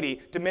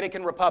 Haiti,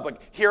 Dominican Republic,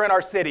 here in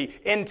our city,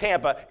 in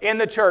Tampa, in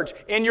the church,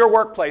 in your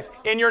workplace,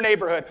 in your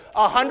neighborhood.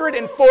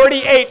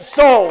 148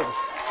 souls.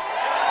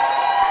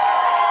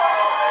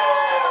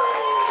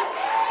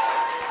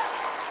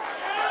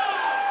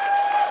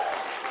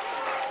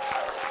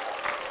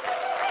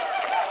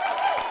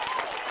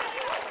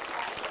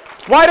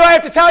 Why do I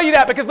have to tell you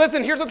that? Because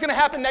listen, here's what's going to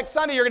happen next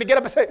Sunday. You're going to get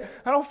up and say,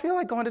 I don't feel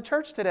like going to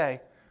church today.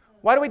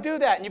 Why do we do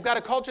that? And you've got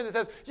a culture that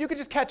says, you could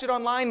just catch it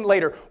online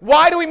later.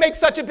 Why do we make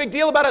such a big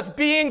deal about us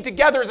being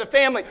together as a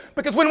family?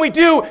 Because when we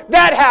do,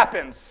 that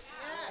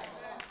happens.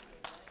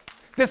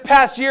 This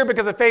past year,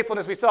 because of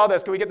faithfulness, we saw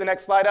this. Can we get the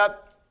next slide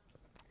up?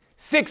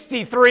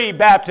 63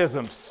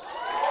 baptisms.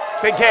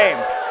 Big game.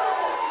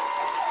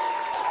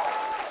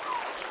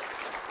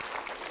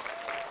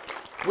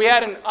 We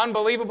had an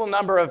unbelievable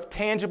number of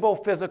tangible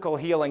physical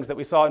healings that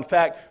we saw. In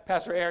fact,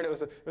 Pastor Erin, it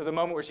was a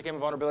moment where she came in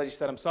vulnerability. She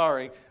said, I'm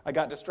sorry, I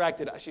got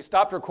distracted. She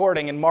stopped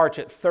recording in March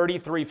at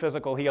 33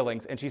 physical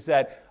healings, and she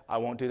said, I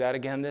won't do that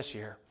again this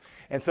year.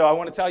 And so I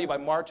want to tell you, by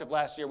March of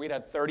last year, we'd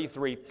had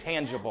 33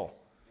 tangible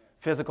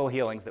physical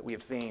healings that we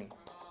have seen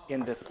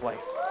in this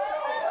place.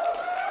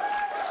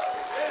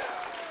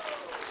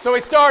 So we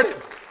started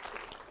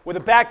with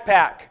a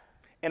backpack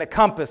and a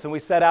compass, and we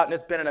set out, and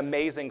it's been an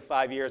amazing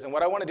 5 years. And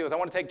what I want to do is I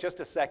want to take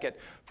just a second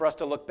for us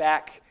to look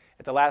back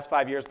at the last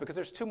 5 years, because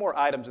there's 2 more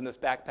items in this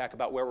backpack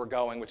about where we're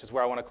going, which is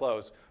where I want to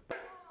close.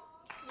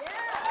 Yeah.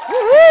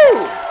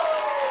 Woo-hoo!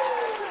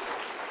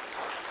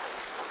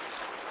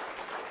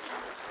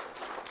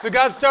 So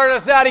God started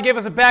us out. He gave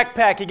us a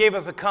backpack. He gave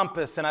us a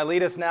compass, and I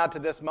lead us now to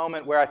this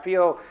moment where I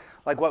feel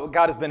like what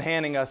God has been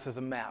handing us is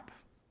a map.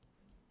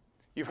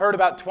 You've heard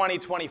about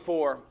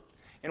 2024.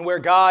 And where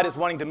God is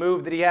wanting to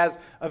move, that He has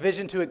a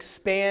vision to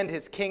expand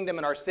His kingdom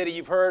in our city.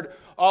 You've heard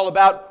all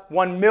about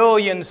 1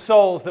 million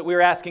souls that we were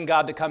asking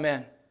God to come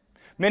in.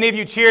 Many of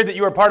you cheered that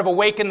you were part of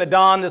Awaken the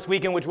Dawn this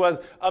weekend, which was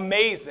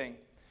amazing.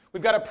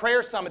 We've got a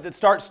prayer summit that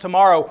starts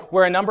tomorrow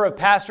where a number of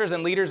pastors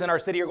and leaders in our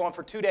city are going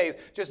for 2 days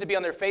just to be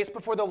on their face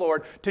before the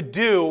Lord to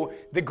do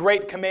the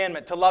great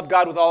commandment, to love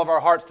God with all of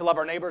our hearts, to love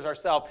our neighbors,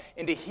 ourselves,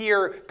 and to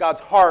hear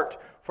God's heart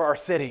for our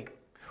city.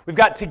 We've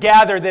got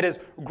together that is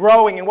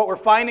growing, and what we're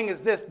finding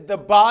is this: the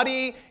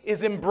body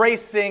is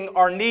embracing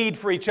our need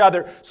for each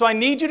other. So I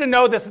need you to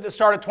know this at the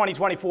start of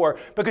 2024,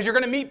 because you're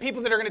going to meet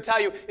people that are going to tell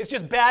you it's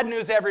just bad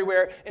news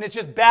everywhere, and it's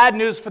just bad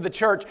news for the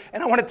church.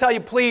 And I want to tell you,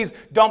 please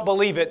don't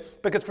believe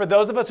it, because for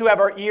those of us who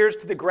have our ears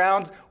to the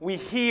ground, we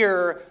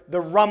hear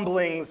the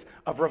rumblings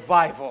of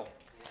revival.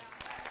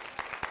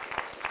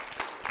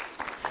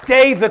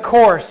 Stay the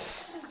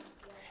course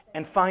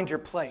and find your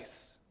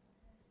place.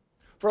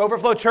 For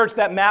Overflow Church,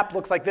 that map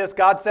looks like this.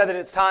 God said that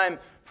it's time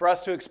for us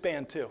to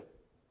expand too.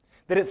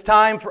 That it's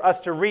time for us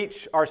to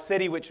reach our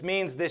city, which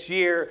means this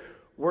year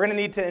we're going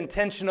to need to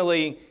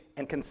intentionally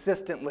and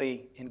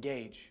consistently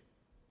engage.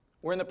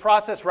 We're in the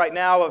process right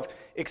now of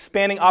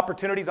expanding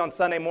opportunities on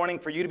Sunday morning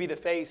for you to be the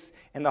face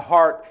and the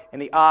heart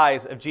and the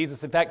eyes of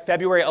Jesus. In fact,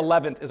 February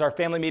 11th is our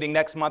family meeting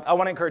next month. I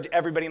want to encourage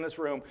everybody in this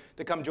room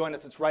to come join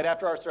us. It's right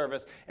after our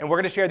service, and we're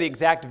going to share the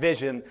exact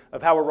vision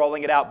of how we're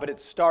rolling it out, but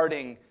it's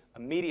starting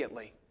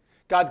immediately.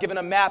 God's given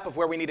a map of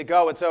where we need to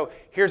go, and so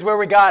here's where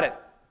we got it.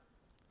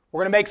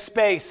 We're going to make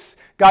space.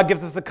 God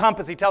gives us a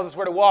compass. He tells us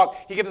where to walk.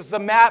 He gives us a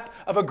map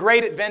of a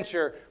great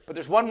adventure, but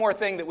there's one more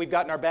thing that we've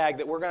got in our bag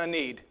that we're going to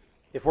need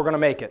if we're going to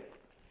make it.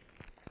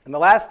 And the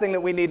last thing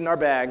that we need in our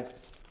bag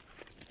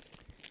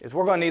is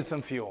we're going to need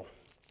some fuel.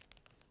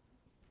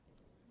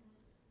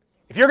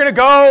 If you're going to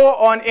go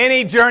on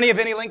any journey of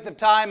any length of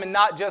time and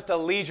not just a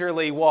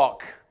leisurely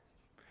walk,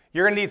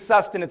 you're going to need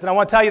sustenance. And I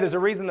want to tell you there's a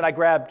reason that I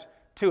grabbed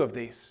 2 of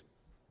these.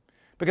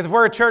 Because if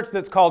we're a church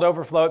that's called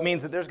Overflow, it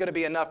means that there's going to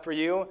be enough for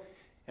you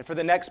and for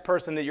the next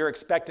person that you're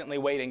expectantly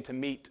waiting to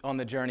meet on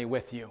the journey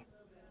with you,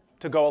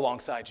 to go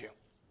alongside you.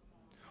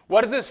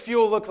 What does this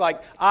fuel look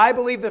like? I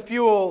believe the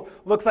fuel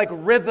looks like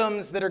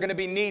rhythms that are going to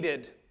be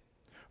needed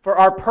for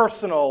our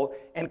personal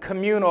and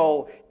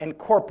communal and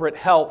corporate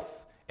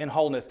health and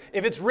wholeness.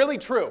 If it's really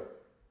true,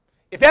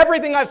 if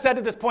everything I've said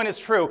to this point is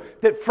true,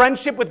 that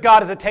friendship with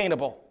God is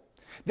attainable,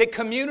 that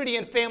community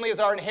and family is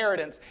our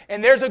inheritance,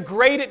 and there's a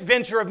great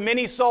adventure of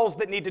many souls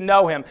that need to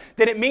know Him,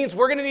 then it means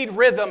we're going to need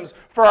rhythms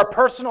for our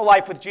personal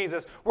life with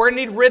Jesus. We're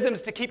going to need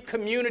rhythms to keep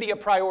community a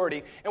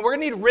priority, and we're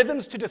going to need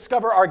rhythms to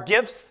discover our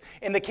gifts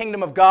in the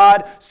kingdom of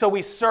God so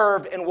we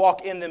serve and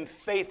walk in them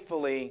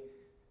faithfully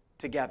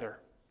together.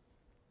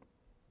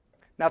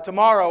 Now,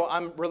 tomorrow,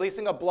 I'm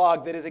releasing a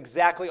blog that is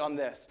exactly on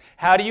this.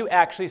 How do you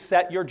actually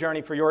set your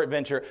journey for your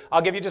adventure?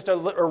 I'll give you just a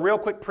real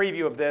quick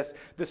preview of this.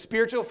 The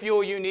spiritual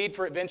fuel you need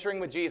for adventuring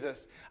with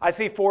Jesus. I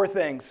see 4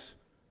 things.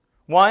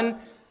 1,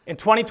 in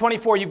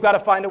 2024, you've got to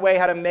find a way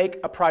how to make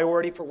a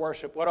priority for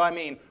worship. What do I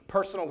mean?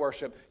 Personal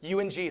worship.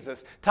 You and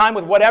Jesus. Time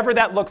with whatever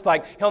that looks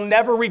like. He'll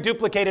never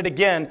reduplicate it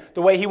again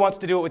the way He wants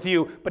to do it with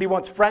you, but He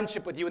wants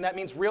friendship with you, and that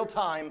means real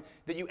time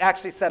that you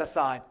actually set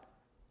aside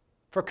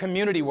for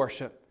community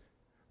worship.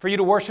 For you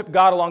to worship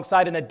God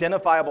alongside an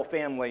identifiable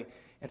family,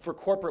 and for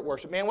corporate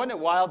worship. Man, wasn't it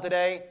wild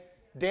today,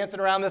 dancing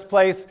around this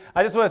place?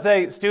 I just want to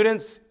say,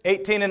 students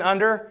 18 and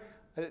under,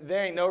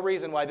 there ain't no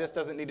reason why this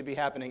doesn't need to be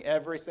happening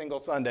every single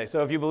Sunday.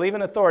 So if you believe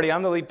in authority,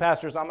 I'm the lead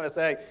pastor, so I'm going to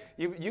say,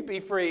 you be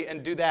free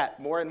and do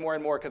that more and more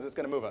and more, because it's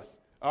going to move us.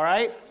 All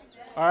right?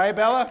 All right,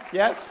 Bella?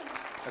 Yes?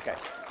 Okay.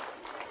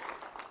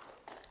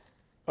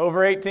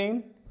 Over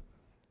 18?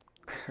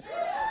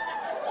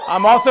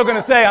 I'm also going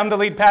to say I'm the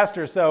lead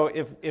pastor, so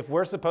if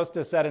we're supposed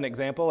to set an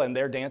example and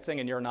they're dancing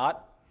and you're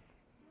not,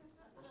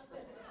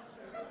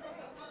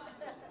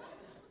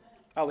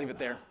 I'll leave it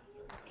there.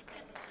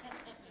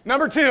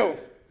 Number 2,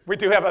 we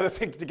do have other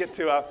things to get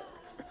to. I'm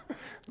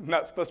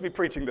not supposed to be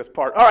preaching this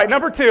part. All right,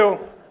 number 2,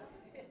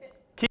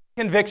 keep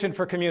conviction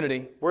for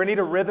community. We're going to need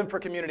a rhythm for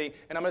community,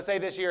 and I'm going to say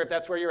this year, if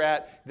that's where you're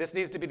at, this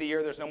needs to be the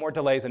year there's no more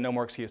delays and no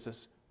more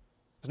excuses.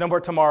 There's no more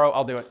tomorrow,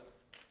 I'll do it.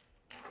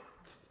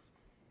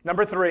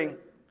 Number 3,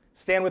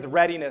 stand with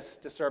readiness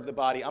to serve the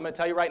body. I'm going to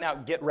tell you right now,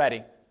 get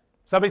ready.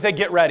 Somebody say,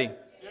 get ready.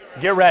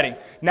 Get ready.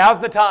 Now's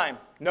the time.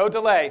 No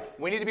delay.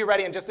 We need to be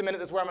ready. In just a minute,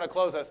 this is where I'm going to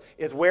close us,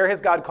 is where has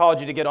God called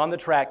you to get on the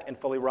track and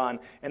fully run?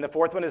 And the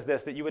 4th one is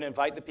this, that you would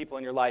invite the people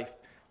in your life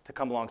to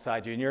come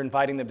alongside you. And you're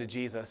inviting them to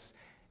Jesus,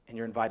 and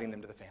you're inviting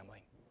them to the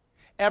family.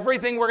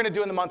 Everything we're going to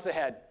do in the months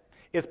ahead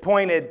is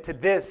pointed to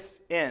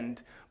this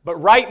end. But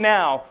right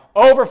now,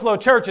 Overflow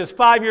Church is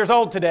 5 years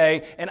old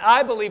today, and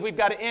I believe we've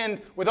got to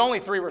end with only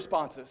 3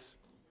 responses.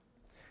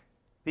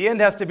 The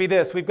end has to be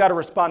this. We've got to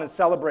respond in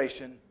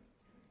celebration,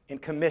 in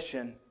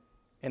commission,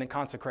 and in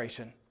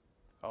consecration.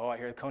 Oh, I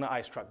hear the Kona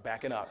ice truck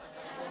backing up.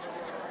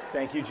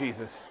 Thank you,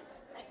 Jesus.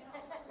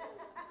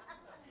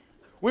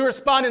 We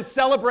respond in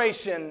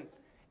celebration,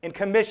 in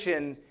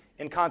commission,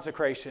 in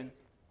consecration.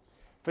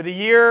 For the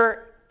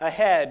year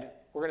ahead,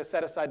 we're going to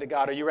set aside to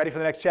God. Are you ready for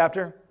the next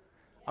chapter?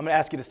 I'm going to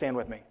ask you to stand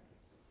with me.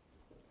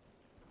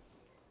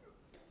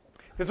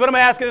 This is what I'm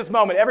going to ask in this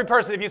moment. Every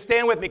person, if you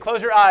stand with me,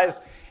 close your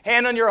eyes,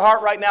 hand on your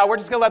heart right now. We're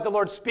just going to let the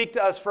Lord speak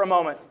to us for a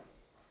moment.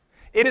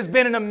 It has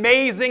been an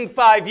amazing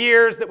 5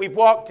 years that we've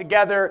walked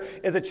together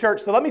as a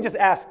church. So let me just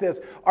ask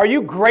this. Are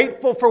you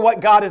grateful for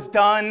what God has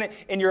done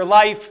in your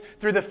life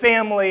through the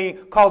family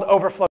called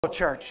Overflow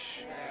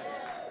Church?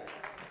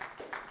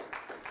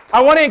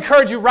 I want to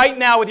encourage you right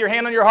now with your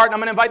hand on your heart, and I'm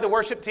going to invite the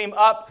worship team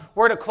up.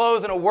 We're going to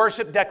close in a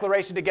worship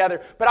declaration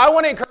together. But I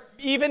want to encourage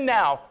you even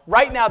now,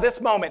 right now, this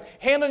moment,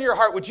 hand on your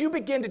heart, would you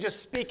begin to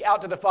just speak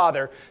out to the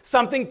Father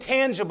something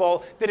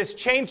tangible that has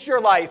changed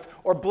your life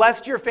or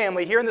blessed your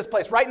family here in this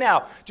place right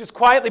now, just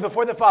quietly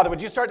before the Father.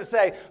 Would you start to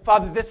say,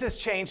 Father, this has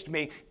changed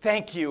me.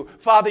 Thank you.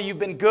 Father, you've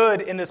been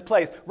good in this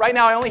place. Right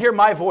now, I only hear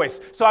my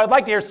voice, so I'd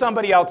like to hear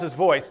somebody else's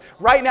voice.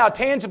 Right now,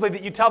 tangibly,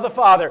 that you tell the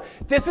Father,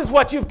 this is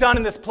what you've done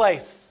in this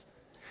place.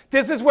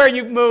 This is where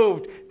you've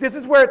moved. This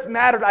is where it's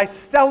mattered. I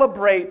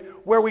celebrate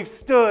where we've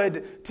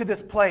stood to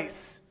this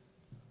place.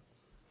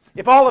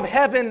 If all of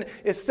heaven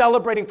is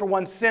celebrating for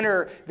one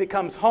sinner that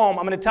comes home,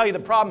 I'm going to tell you the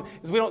problem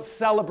is we don't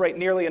celebrate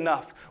nearly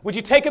enough. Would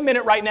you take a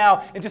minute right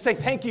now and just say,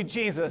 thank you,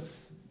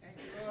 Jesus.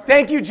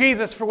 Thank you,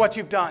 Jesus, for what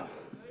you've done.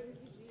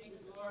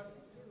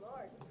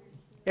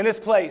 In this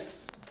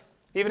place,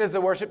 even as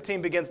the worship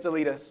team begins to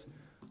lead us,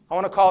 I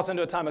want to call us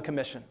into a time of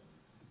commission.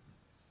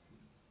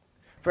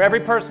 For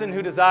every person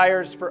who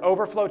desires for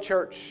Overflow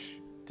Church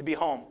to be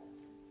home,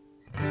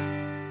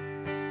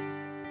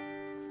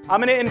 I'm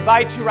going to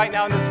invite you right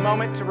now in this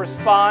moment to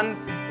respond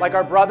like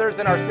our brothers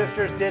and our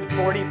sisters did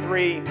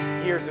 43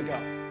 years ago.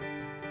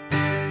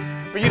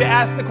 For you to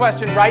ask the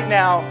question right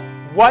now,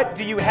 what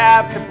do you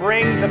have to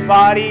bring the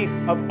body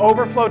of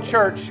Overflow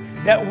Church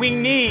that we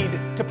need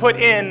to put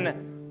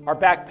in our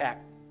backpack?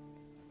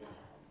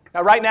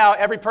 Now right now,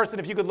 every person,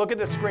 if you could look at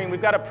the screen,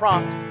 we've got a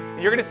prompt.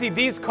 And you're going to see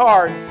these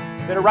cards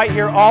that are right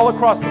here all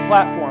across the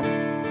platform.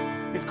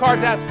 These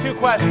cards ask two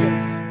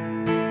questions.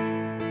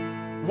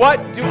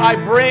 What do I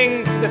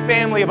bring to the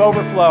family of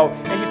Overflow?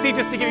 And you see,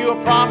 just to give you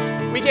a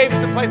prompt, we gave you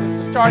some places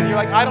to start, and you're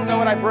like, I don't know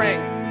what I bring.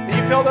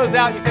 Then you fill those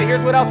out, you say,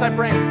 here's what else I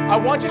bring. I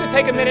want you to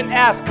take a minute and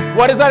ask,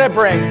 what is that I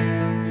bring?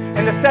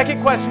 And the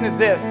second question is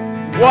this,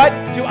 what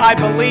do I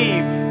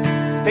believe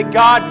that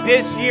God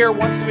this year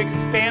wants to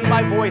expand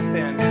my voice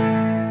in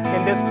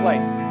this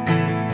place?